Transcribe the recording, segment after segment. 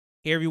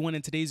Hey everyone,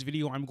 in today's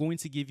video, I'm going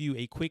to give you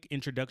a quick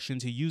introduction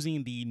to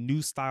using the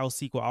new style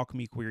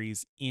SQLAlchemy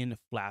queries in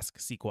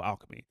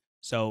Flask-SQLAlchemy.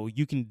 So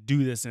you can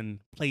do this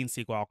in plain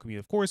SQLAlchemy,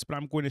 of course, but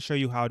I'm going to show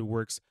you how it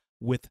works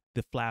with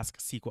the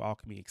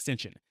Flask-SQLAlchemy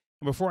extension.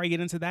 And before I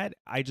get into that,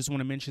 I just want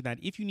to mention that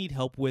if you need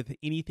help with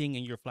anything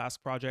in your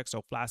Flask project,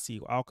 so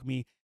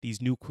Flask-SQLAlchemy,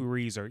 these new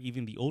queries, or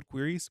even the old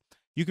queries,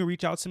 you can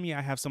reach out to me.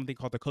 I have something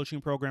called the coaching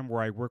program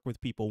where I work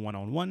with people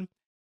one-on-one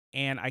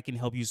and I can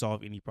help you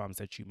solve any problems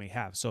that you may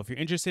have. So if you're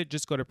interested,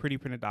 just go to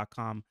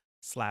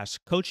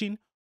prettyprinted.com/coaching,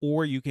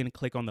 or you can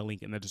click on the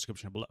link in the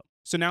description below.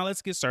 So now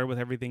let's get started with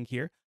everything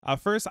here.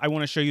 First, I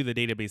want to show you the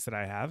database that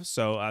I have.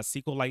 So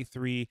SQLite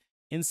 3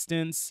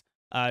 instance,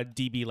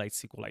 DB Lite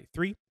SQLite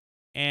 3.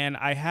 And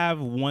I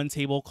have one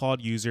table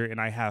called user,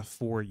 and I have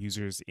 4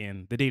 users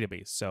in the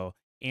database. So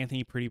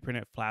Anthony, Pretty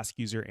Printed, Flask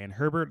user, and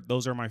Herbert.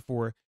 Those are my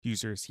 4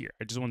 users here.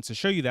 I just wanted to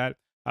show you that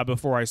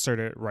before I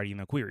started writing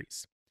the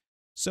queries.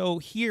 So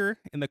here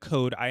in the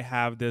code, I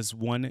have this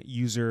one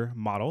user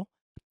model.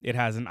 It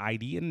has an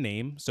ID and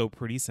name, so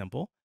pretty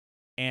simple.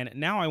 And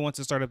now I want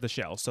to start up the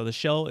shell. So the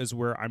shell is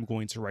where I'm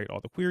going to write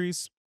all the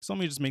queries. So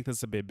let me just make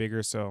this a bit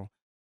bigger so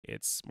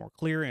it's more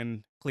clear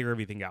and clear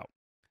everything out.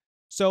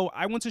 So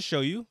I want to show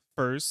you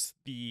first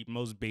the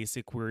most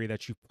basic query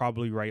that you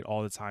probably write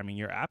all the time in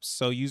your apps.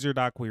 So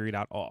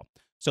user.query.all.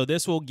 So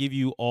this will give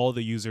you all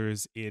the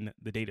users in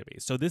the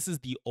database. So this is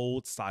the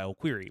old style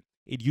query.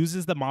 It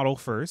uses the model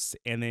first,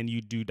 and then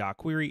you do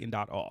 .query and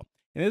 .all.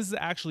 And this is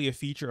actually a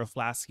feature of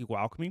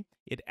Flask-SQLAlchemy.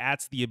 It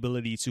adds the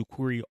ability to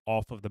query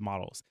off of the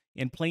models.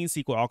 In plain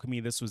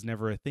SQLAlchemy, this was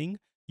never a thing.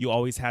 You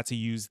always had to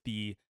use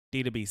the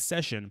database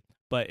session,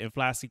 but in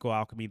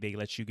Flask-SQLAlchemy, they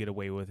let you get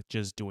away with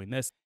just doing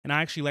this. And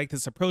I actually like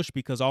this approach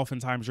because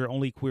oftentimes you're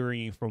only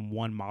querying from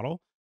one model.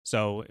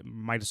 So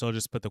might as well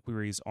just put the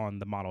queries on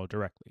the model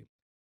directly.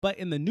 But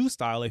in the new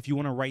style, if you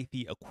want to write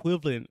the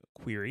equivalent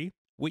query,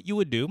 what you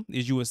would do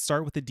is you would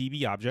start with the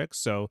DB object.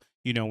 So,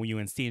 when you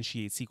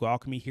instantiate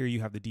SQLAlchemy here,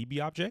 you have the DB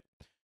object.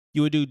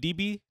 You would do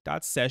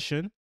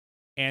db.session,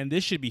 and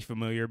this should be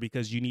familiar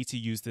because you need to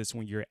use this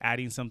when you're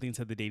adding something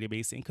to the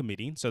database and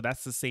committing. So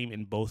that's the same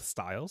in both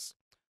styles.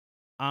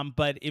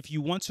 But if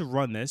you want to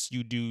run this,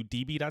 you do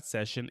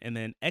db.session and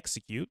then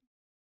execute.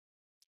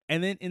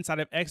 And then inside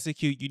of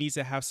execute, you need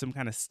to have some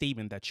kind of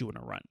statement that you want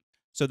to run.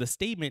 So the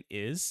statement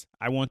is,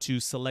 I want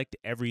to select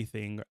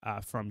everything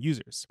from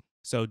users.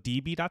 So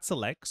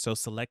db.select, so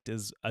select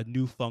is a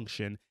new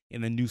function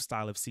in the new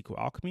style of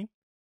SQLAlchemy.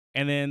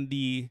 And then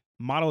the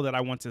model that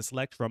I want to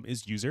select from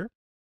is user.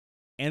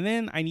 And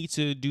then I need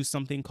to do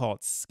something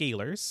called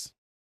scalars.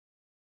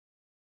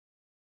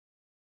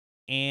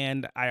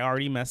 And I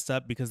already messed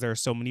up because there are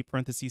so many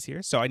parentheses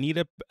here. So I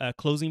need a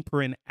closing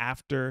paren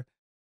after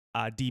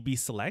db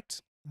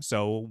select.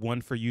 So one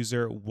for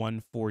user,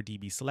 one for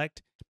db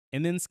select.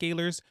 And then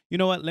scalars. You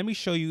know what? Let me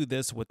show you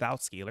this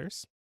without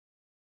scalars.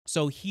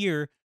 So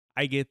here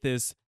I get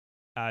this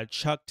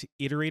chucked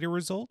iterator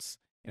results.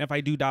 And if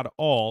I do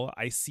 .all,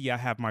 I see I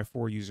have my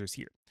 4 users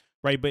here,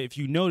 right? But if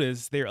you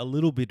notice, they're a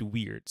little bit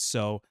weird.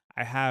 So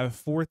I have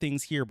 4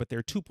 things here, but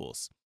they're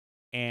tuples.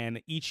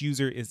 And each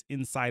user is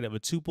inside of a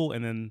tuple,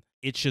 and then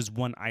it's just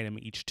one item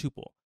in each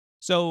tuple.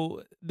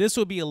 So this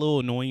would be a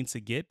little annoying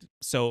to get.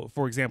 So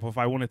for example, if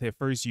I wanted the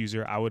first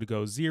user, I would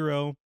go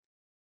 0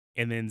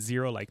 and then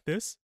 0 like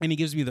this, and it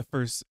gives me the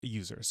first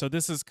user. So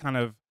this is kind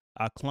of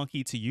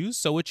clunky to use.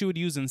 So what you would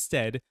use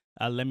instead,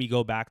 let me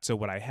go back to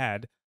what I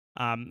had.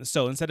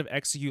 So instead of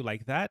execute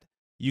like that,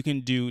 you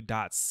can do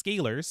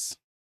 .scalars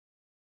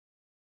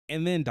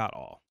and then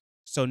 .all.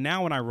 So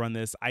now when I run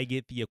this, I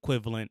get the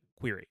equivalent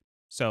query.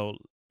 So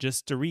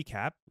just to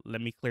recap,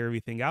 let me clear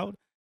everything out.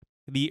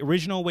 The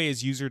original way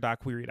is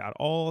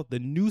user.query.all. The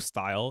new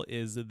style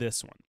is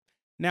this one.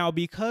 Now,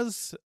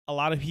 because a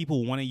lot of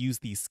people want to use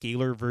the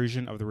scalar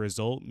version of the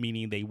result,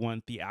 meaning they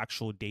want the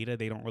actual data,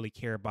 they don't really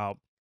care about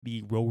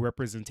the row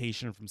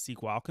representation from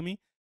SQLAlchemy,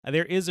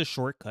 there is a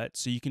shortcut.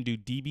 So you can do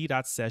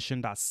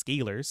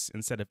db.session.scalars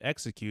instead of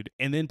execute,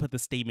 and then put the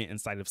statement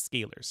inside of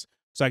scalars.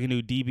 So I can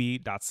do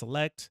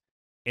db.select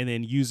and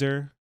then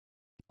user,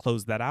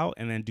 close that out,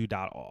 and then do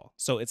 .all.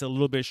 So it's a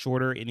little bit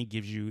shorter and it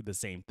gives you the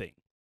same thing.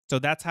 So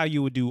that's how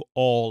you would do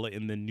all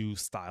in the new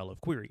style of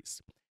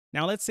queries.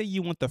 Now let's say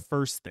you want the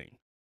first thing.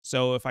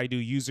 So if I do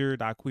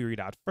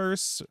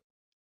user.query.first,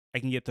 I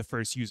can get the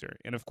first user.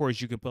 And of course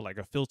you can put like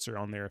a filter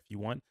on there if you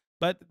want,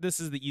 but this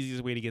is the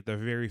easiest way to get the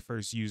very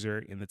first user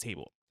in the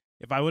table.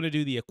 If I want to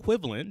do the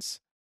equivalent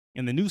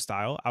in the new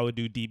style, I would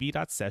do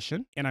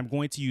db.session, and I'm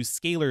going to use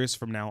scalars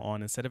from now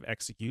on instead of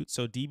execute.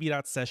 So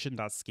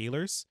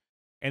db.session.scalars,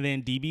 and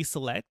then db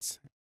select,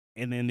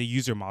 and then the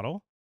user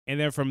model.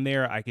 And then from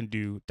there, I can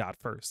do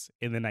 .first,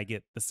 and then I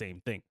get the same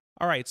thing.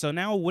 All right, so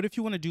now what if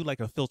you want to do like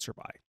a filter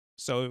by?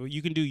 So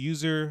you can do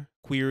user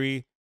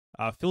query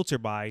filter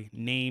by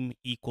name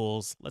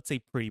equals, let's say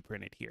pretty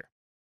printed here.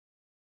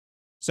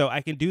 So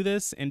I can do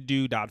this and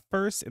do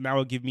 .first, and that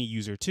will give me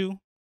user2.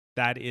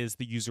 That is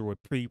the user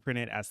with pretty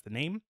printed as the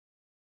name.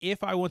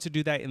 If I want to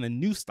do that in the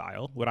new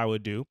style, what I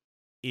would do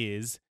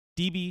is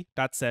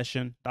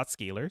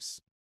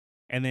db.session.scalars,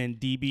 and then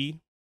DB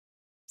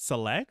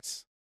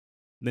select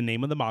the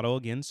name of the model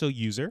again, so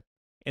user.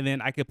 And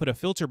then I could put a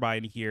filter by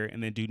in here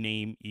and then do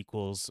name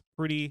equals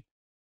pretty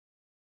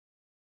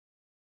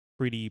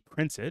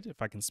printed,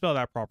 if I can spell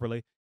that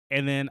properly.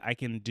 And then I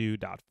can do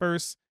dot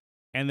first.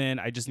 And then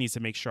I just need to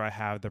make sure I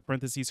have the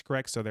parentheses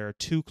correct. So there are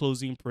 2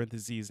 closing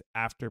parentheses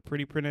after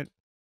pretty printed.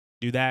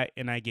 Do that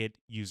and I get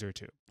user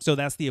 2. So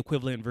that's the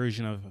equivalent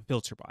version of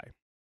filter by.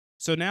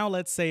 So now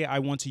let's say I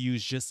want to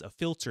use just a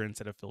filter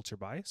instead of filter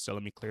by. So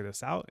let me clear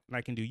this out and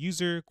I can do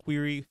user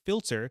query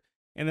filter.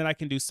 And then I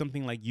can do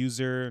something like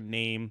user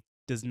name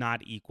does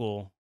not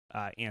equal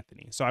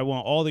Anthony. So I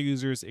want all the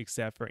users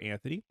except for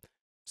Anthony.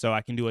 So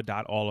I can do a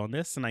dot all on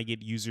this and I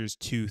get users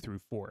 2 through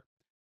 4.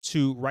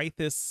 To write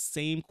this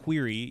same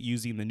query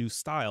using the new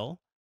style,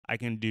 I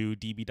can do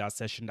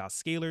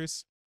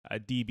db.session.scalars,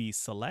 db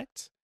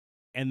select,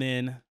 and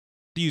then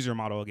the user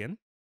model again.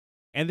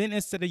 And then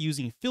instead of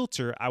using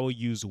filter, I will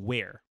use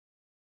where.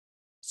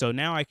 So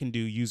now I can do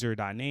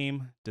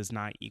user.name does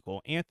not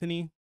equal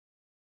Anthony,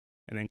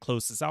 and then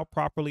close this out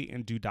properly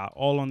and do dot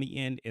all on the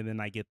end, and then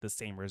I get the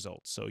same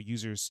result. So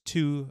users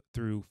 2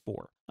 through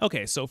 4.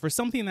 Okay, so for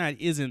something that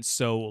isn't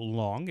so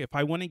long, if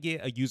I want to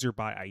get a user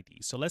by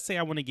ID, so let's say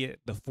I want to get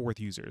the 4th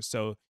user.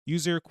 So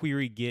user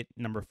query get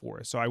number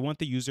 4. So I want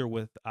the user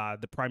with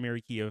the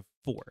primary key of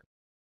 4.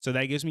 So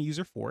that gives me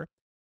user 4.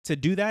 To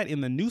do that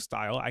in the new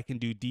style, I can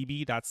do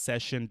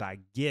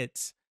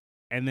db.session.get,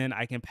 and then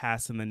I can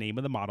pass in the name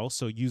of the model,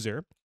 so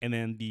user, and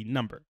then the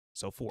number,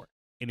 so 4,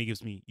 and it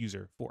gives me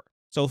user 4.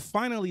 So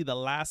finally, the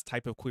last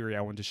type of query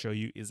I want to show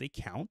you is a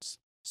count.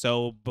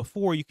 So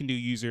before you can do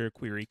user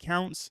query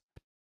counts,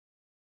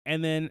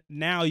 and then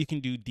now you can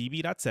do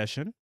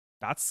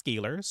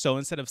db.session.scalar. So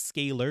instead of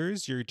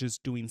scalars, you're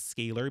just doing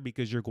scalar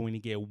because you're going to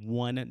get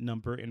one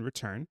number in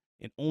return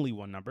and only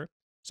one number.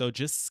 So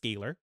just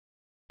scalar.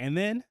 And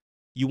then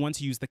you want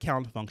to use the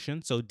count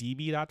function. So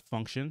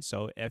db.function,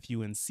 so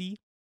func,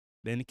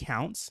 then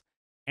counts.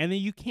 And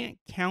then you can't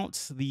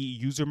count the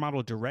user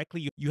model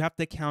directly. You have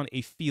to count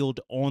a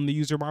field on the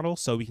user model.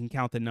 So we can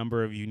count the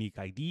number of unique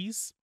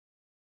IDs.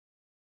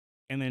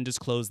 And then just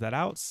close that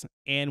out.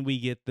 And we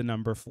get the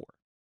number 4.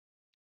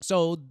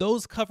 So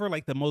those cover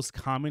like the most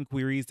common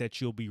queries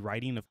that you'll be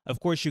writing. Of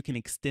course, you can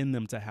extend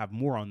them to have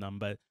more on them,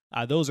 but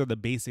those are the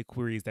basic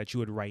queries that you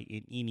would write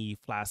in any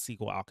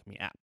Flask-SQLAlchemy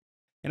app.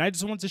 And I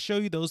just wanted to show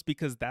you those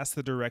because that's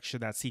the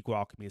direction that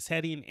SQLAlchemy is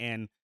heading,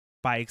 and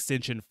by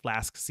extension,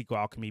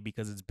 Flask-SQLAlchemy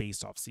because it's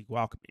based off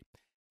SQLAlchemy.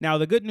 Now,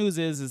 the good news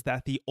is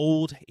that the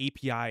old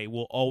API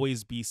will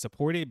always be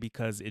supported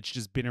because it's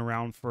just been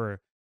around for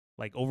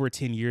like over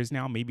 10 years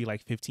now, maybe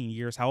like 15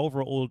 years.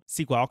 However old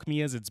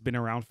SQLAlchemy is, it's been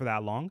around for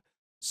that long.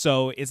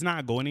 So it's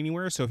not going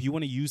anywhere. So if you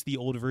want to use the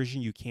old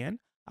version, you can.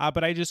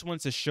 But I just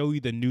wanted to show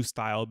you the new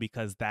style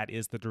because that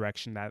is the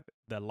direction that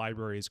the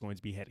library is going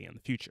to be heading in the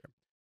future.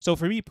 So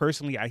for me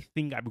personally, I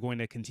think I'm going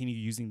to continue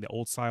using the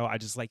old style. I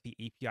just like the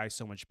API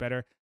so much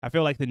better. I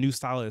feel like the new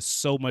style is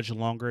so much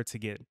longer to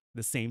get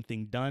the same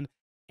thing done.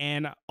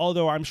 And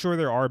although I'm sure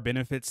there are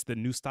benefits to the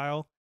new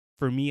style,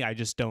 for me, I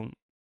just don't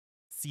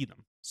see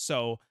them.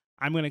 So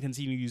I'm going to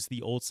continue to use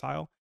the old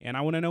style, and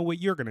I want to know what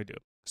you're going to do.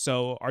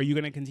 So are you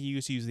going to continue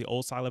to use the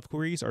old style of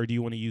queries, or do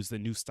you want to use the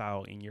new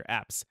style in your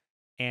apps?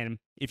 And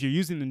if you're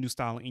using the new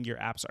style in your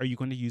apps, are you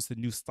going to use the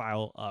new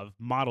style of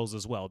models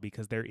as well?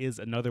 Because there is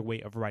another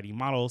way of writing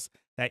models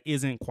that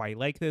isn't quite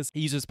like this. It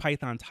uses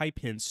Python type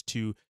hints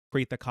to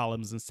create the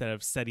columns instead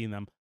of setting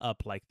them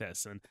up like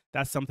this. And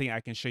that's something I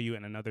can show you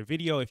in another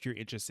video if you're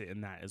interested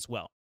in that as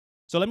well.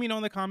 So let me know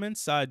in the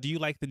comments, do you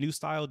like the new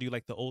style? Do you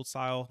like the old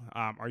style?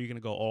 Are you going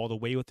to go all the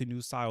way with the new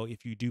style?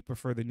 If you do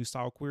prefer the new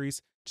style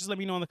queries, just let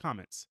me know in the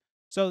comments.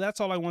 So that's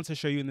all I want to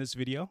show you in this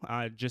video,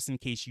 just in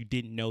case you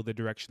didn't know the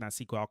direction that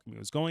SQLAlchemy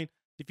was going.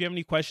 If you have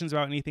any questions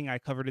about anything I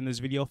covered in this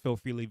video, feel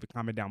free to leave a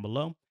comment down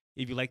below.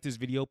 If you like this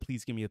video,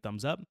 please give me a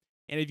thumbs up.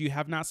 And if you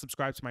have not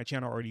subscribed to my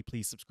channel already,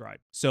 please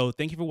subscribe. So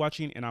thank you for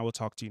watching, and I will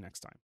talk to you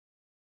next time.